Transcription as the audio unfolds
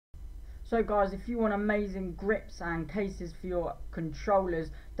So guys, if you want amazing grips and cases for your controllers,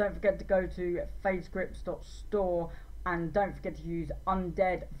 don't forget to go to fadesgrips.store and don't forget to use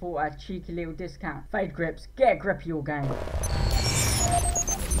Undead for a cheeky little discount. Fade Grips, get a grip of your game.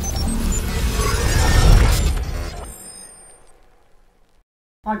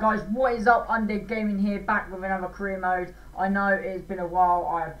 Hi guys, what is up? Undead Gaming here, back with another career mode. I know it's been a while,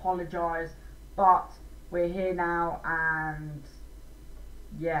 I apologise, but we're here now and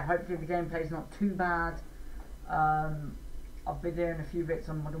yeah, hopefully the gameplay's not too bad. I've been doing a few bits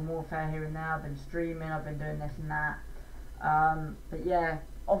on Modern Warfare here and there, I've been streaming, I've been doing this and that. But yeah,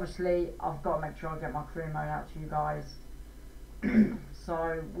 obviously I've got to make sure I get my career mode out to you guys.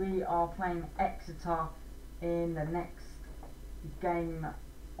 So we are playing Exeter in the next game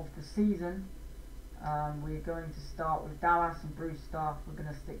of the season. We're going to start with Dallas and Brewster. We're going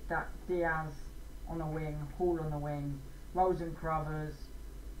to stick Diaz on the wing, Hall on the wing, Rose and Carruthers,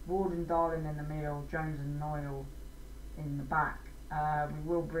 Ward and Darling in the middle, Jones and Noyle in the back. We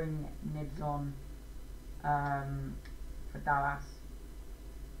will bring Nibs on for Dallas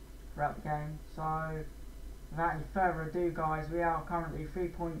throughout the game. So without any further ado guys, we are currently 3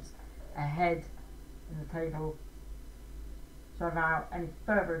 points ahead in the table. So without any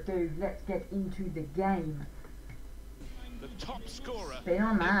further ado, let's get into the game. The top scorer Spin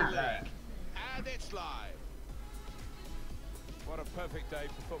on that league. And it's live. What a perfect day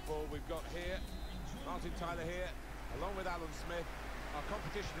for football we've got here. Martin Tyler here, along with Alan Smith. Our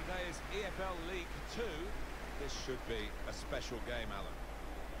competition today is EFL League 2. This should be a special game, Alan.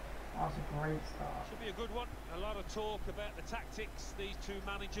 That's a great start. Should be a good one. A lot of talk about the tactics these two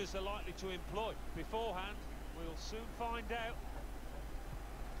managers are likely to employ. Beforehand, we'll soon find out.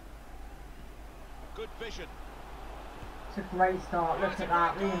 Good vision. It's a great start. Look at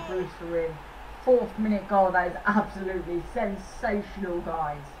that. Lee and Brewster in. 4th minute goal. That is absolutely sensational,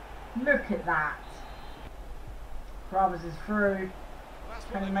 guys. Look at that. Carruthers is through.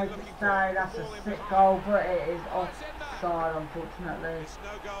 Can he make it stay? That's a sick goal, but it is offside, unfortunately. It's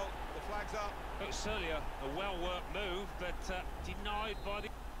no goal. The flag's up. It's certainly a well-worked move, but denied by the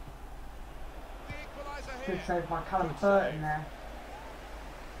equaliser here. Good save by Callum Burton there.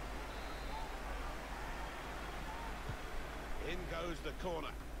 In goes the corner.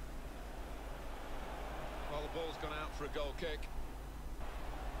 Well, the ball's gone out for a goal kick.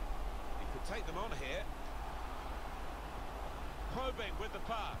 He could take them on here. Probing with the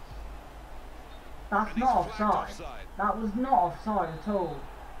pass. That's not offside. That was not offside at all.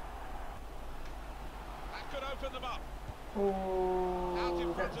 That could open them up.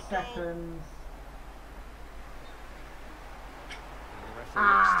 Oh, that's seconds. The referee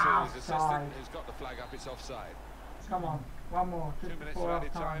looks to his assistant Offside. who's got the flag up. It's offside. Come on, one more. 2 Just minutes before of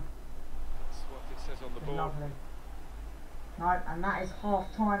added half time. That's what it says on the board. Lovely. Right, and that is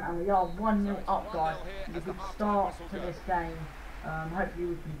half time, and we are 1-0 up, guys. It's a good start to this game. Hopefully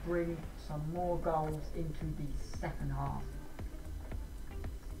we can bring some more goals into the second half.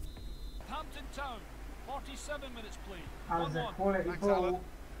 Hampton Town, 47 minutes please. That was a quality Thanks, ball, Alan.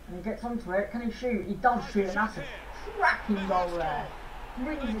 and he gets onto it. Can he shoot? He does shoot, and that's a cracking goal there.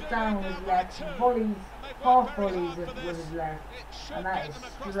 Brings it down with his left, volleys, half volleys with his left, and that is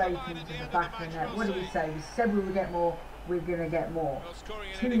straight into the back of the net. What did we say? We said we would get more, we're going to get more.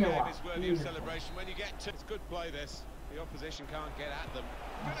 2-0 up. Beautiful. When you get to, it's good play this. The opposition can't get at them.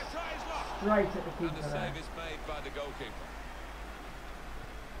 Straight at the And keeper the there. save is made by the goalkeeper.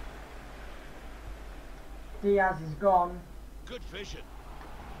 Diaz is gone. Good vision.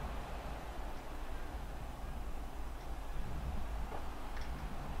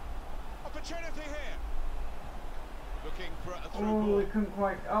 Opportunity here. Looking for a through Oh, ball. we couldn't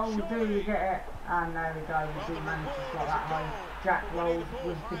quite. Oh, do we get it? And there we go. We do manage to slot that home. Jack rolls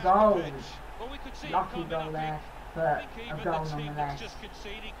with the goal. Well, we could see it Lucky coming, goal I think. there, I but think a even goal the team that's nonetheless. just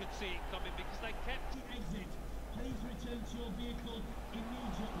conceding could see it coming because they kept Exit. Please return to your vehicle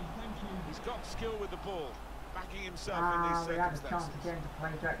immediately. Thank you. He's got skill with the ball, backing himself in these We had a chance circumstances. again to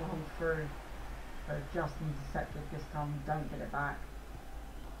play Jack Long through, but just intercepted this time. We don't get it back.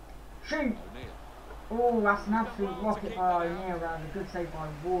 Shoot! O'Neill. Oh, that's an absolute rocket by O'Neill. That was a good save by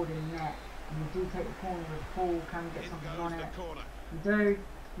Ward in net. And we do take the corner with Paul. Can we get In something goes on the it? corner. We do,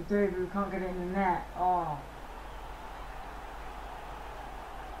 but we can't get it in the net. Oh.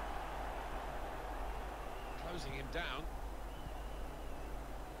 Closing him down.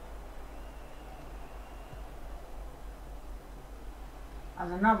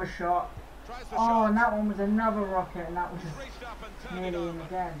 That's another shot. Tries the Oh, shot. and that one was another rocket, and that was He's reached up and turned it nearly in over.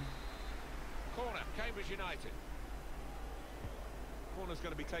 again. Corner, Cambridge United. Corner's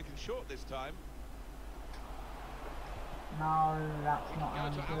going to be taken short this time. No, that's not how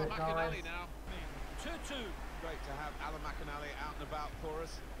Go you to do Alan it, guys. McInally now. 2-2. Great to have Alan McInally out and about for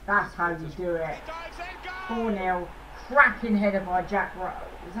us. That's how you do it. He dives in, goal! 4-0. Cracking header by Jack Rolls.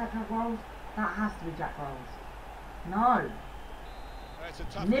 Is that Jack Rolls? That has to be Jack Rolls. No. It's a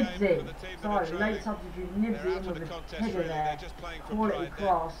tough game for the Nibsy. team that are Sorry, trailing. late substitute. They're Nibsy out in of the with a contest, header really. there. They're just playing for Quality pride there.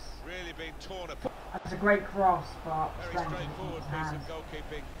 cross. Really being torn apart. That's a great cross, but Very strength in straightforward his piece hands. of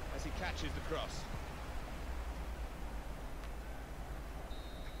goalkeeping as he catches the cross.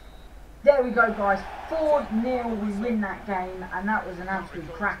 There we go, guys. 4-0. We win that game, and that was an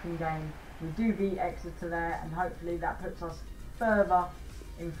absolute cracking game. We do beat Exeter there, and hopefully that puts us further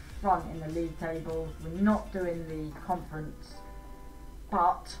in front in the league tables. We're not doing the conference,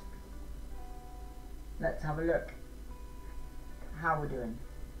 but let's have a look how we're doing.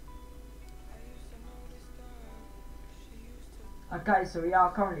 Okay, so we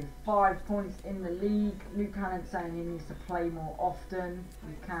are currently 5 points in the league. Luke Cannon's saying he needs to play more often.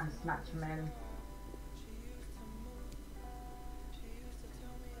 We can snatch him in.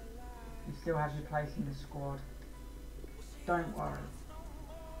 You still have your place in the squad. Don't worry.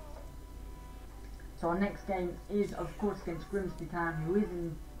 So our next game is, of course, against Grimsby Town, who is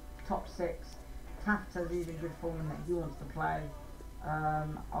in top 6. Taft says he's in good form and that he wants to play.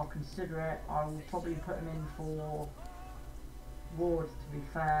 I'll consider it. I will probably put him in for Ward, to be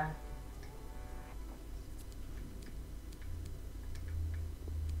fair.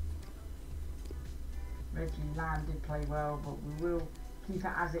 Reggie Lamb did play well, but we will keep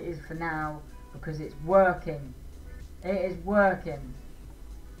it as it is for now because it's working. It is working.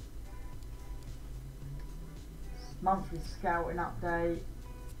 Monthly scouting update.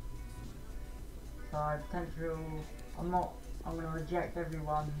 So potential. I'm going to reject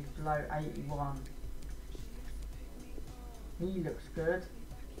everyone who's below 81. He looks good.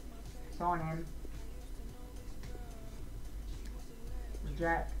 Sign him.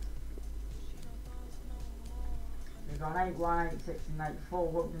 Reject. We've got an 81, 86 and 84.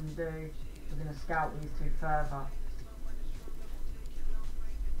 What we're going to do, we're going to scout these two further.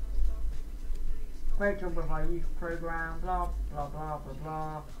 Great job with our youth programme, blah blah blah blah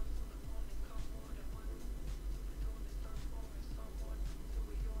blah.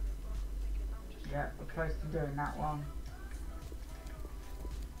 Yeah, we're close to doing that one.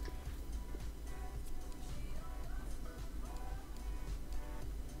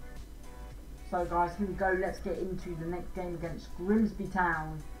 So guys, here we go, let's get into the next game against Grimsby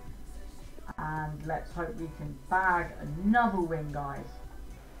Town. And let's hope we can bag another win, guys.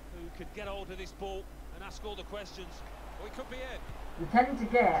 Who could get hold of this ball and ask all the questions. Well, he could be in. We tend to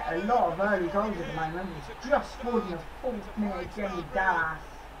get a lot of early goals at the moment. We've just scored in the 4th minute again with Dallas.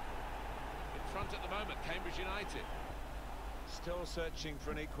 In front at the moment, Cambridge United. Still searching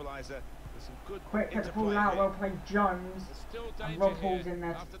for an equaliser. With some good Quick, get the ball interplay out, here. well played Jones. There's still And danger Rob here Hall's in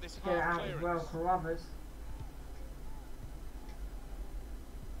there after to this get it half out as well, clearance. Carruthers.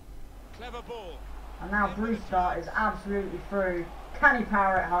 Clever ball. And now Brewster is absolutely through. Can he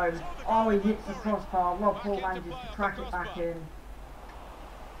power it home? Oh, he hits the crossbar. Rob Hall manages to track it back in. And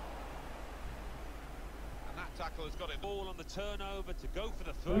that tackle has got it. Ball on the turnover to go for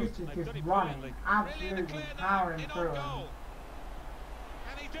the throat. Brewster's They've done just it running, brilliantly. absolutely powering through him.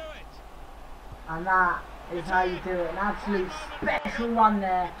 Can he do it? And that is how you do it. An absolute special run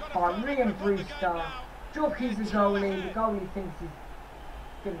there by Liam Brewster. Jockey's the goalie. The goalie thinks he's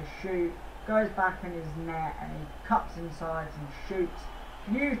going to shoot. Goes back in his net and he cuts inside and shoots.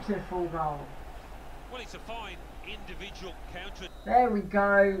 Beautiful goal. Well, it's a fine individual counter. There we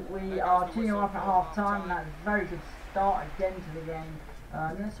go. We are 2-0 up at half time. That's a very good start again to the game.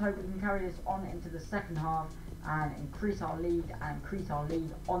 Let's hope we can carry this on into the second half and increase our lead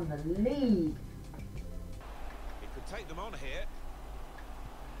on the league. He could take them on here.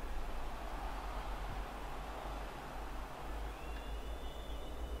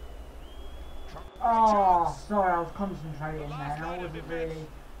 Oh, sorry, I was concentrating there. I wasn't really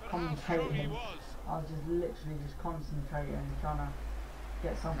commentating. I was just literally just concentrating, trying to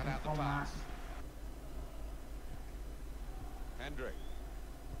get something from that. Hendrick.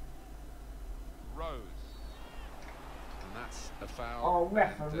 Rose. And that's a foul. Oh,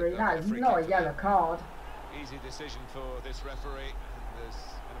 referee, that is not a yellow card. Easy decision for this referee. And there's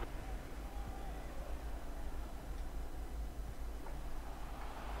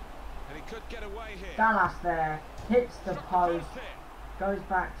and he could get away here. Dallas there, hits the post, goes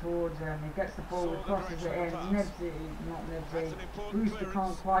back towards him, he gets the ball, crosses it in, Nibsy, not Nibsy, Brewster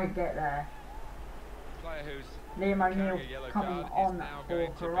can't quite get there. Player who's Liam O'Neill carrying a yellow coming card on is now for going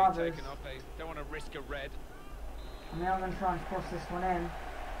to be Carruthers. taken off. They don't want to risk a red. And they're going to try and cross this one in.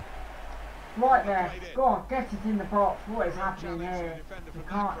 Right there. Go on, get it in the box. What is happening here? They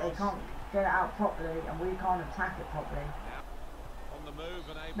can't get it out properly, and we can't attack it properly.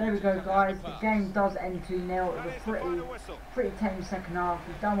 There we go, guys. The game does end 2-0. It was a pretty tame second half.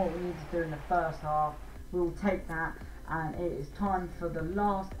 We've done what we need to do in the first half. We'll take that, and it is time for the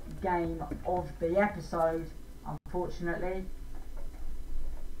last game of the episode, unfortunately.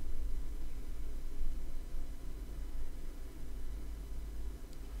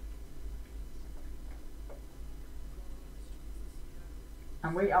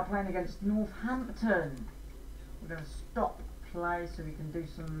 And we are playing against Northampton. We're going to stop play so we can do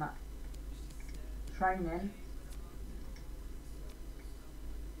some training.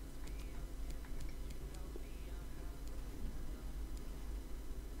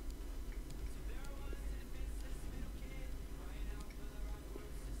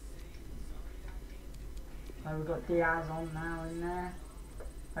 So we've got Diaz on now in there.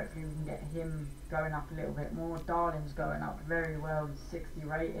 Hopefully we can get him going up a little bit more. Darling's going up very well, he's 60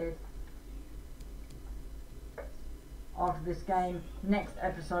 rated. After this game, next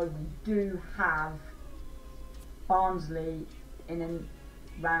episode we do have Barnsley in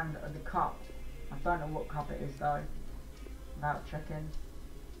a round of the cup. I don't know what cup it is though, without checking.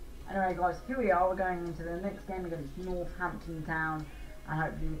 Anyway guys, here we are, we're going into the next game against Northampton Town, and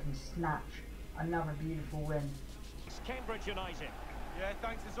hopefully we can snatch another beautiful win. Cambridge United. Yeah,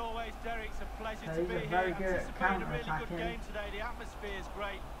 thanks as always, Derek. It's a pleasure So to be he's here. very good at Anticipating a really good counter-attacking. game today. The atmosphere is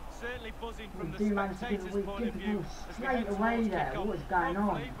great. Certainly buzzing from We the do manage to give spectators' point of the view. ball As we straight head away towards there. kickoff. What is going on?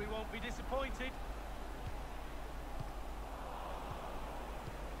 Hopefully we won't be disappointed.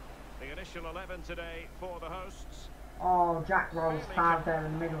 The initial 11 today for the hosts. Oh, Jack Rolls fouled there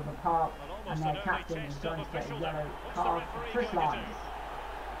in the middle of the park, and their captain is going to get a yellow card for Chris Lyons.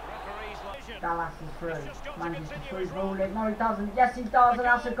 Dallas is through. Manages to free ball it. No, he doesn't. Yes, he does, and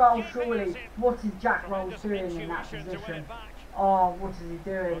that's a goal, surely. What is Jack Rolls doing in that position? Oh, what is he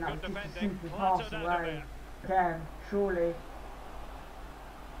doing? That was just a simple pass away. Again, surely.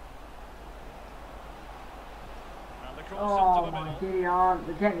 Oh my Gideon,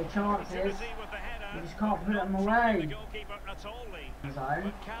 we're getting the chances. We just can't put them away.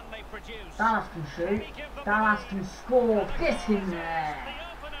 Zone. Dallas can shoot. Dallas can score. Get him there.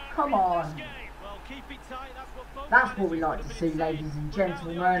 Come on. That's what we like to see, ladies and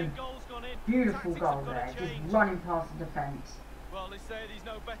gentlemen. Beautiful goal there, just running past the defence. Well, they say there's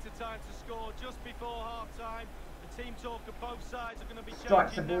no better time to score just before half-time. The team talk of both sides are going to be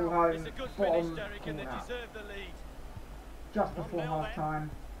Strikes the changing ball now. home, It's a good bottom finish, Derek, and they corner. deserve the lead. Just before half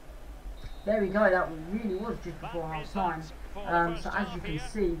time. There we go, that really was just before half time. So as you can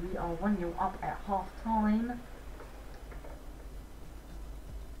see, we are 1-0 up at half time.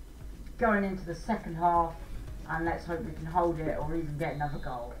 Going into the second half, and let's hope we can hold it or even get another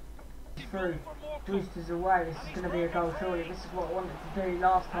goal. Through, Brewster's away, this is going to be a goal surely. This is what I wanted to do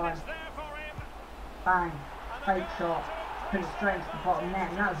last time. Bang, fake shot, put it straight into the bottom net,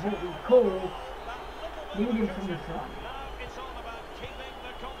 and that's what we call leading from the front. It's all about keeping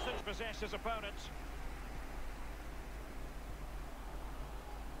the constant possess his opponents.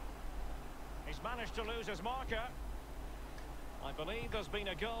 He's managed to lose his marker. I believe there's been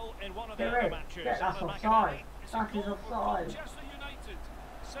a goal in one of the other matches. Yeah, that's offside. That is offside. Manchester United,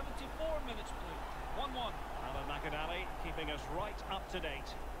 74 minutes played, 1-1. Alan McAnally keeping us right up to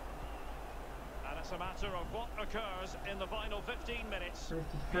date. And it's a matter of what occurs in the final 15 minutes. This is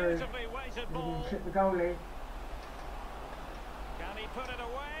through. Beautifully weighted He ball. can chip the goalie. Can he put it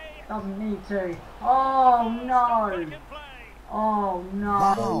away? Doesn't need to. Oh no! Back in play. Oh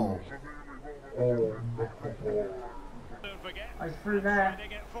no! Don't forget. Oh, he's through there. Trying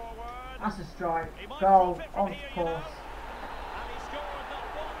to get forward. That's a strike. He might Goal, profit from of here, you course. know. And he scored not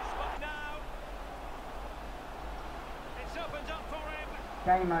once, but now it's opened up for him.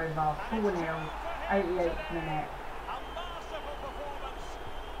 Game over. 4-0. 88th minute. A masterful performance.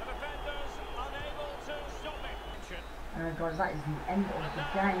 The defenders unable to stop it. And guys, that is the end of the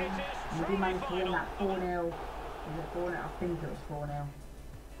game. And we managed to win that 4-0. Was it 4-0? I think it was 4-0.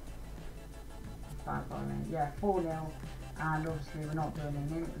 Bad by me. Yeah, 4-0. And obviously we're not doing an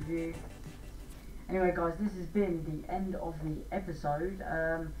interview. Anyway guys, this has been the end of the episode.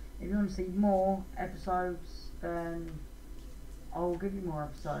 If you want to see more episodes, then I'll give you more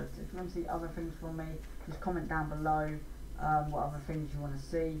episodes. If you want to see other things from me, just comment down below what other things you want to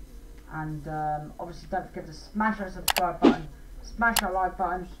see. And obviously don't forget to smash that subscribe button, smash that like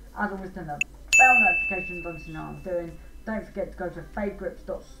button, as always turn the bell notifications on so you know what I'm doing. Don't forget to go to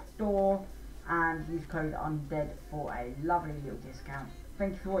favegrips.store and use code UNDEAD for a lovely little discount.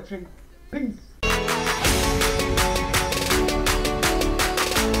 Thank you for watching. Peace!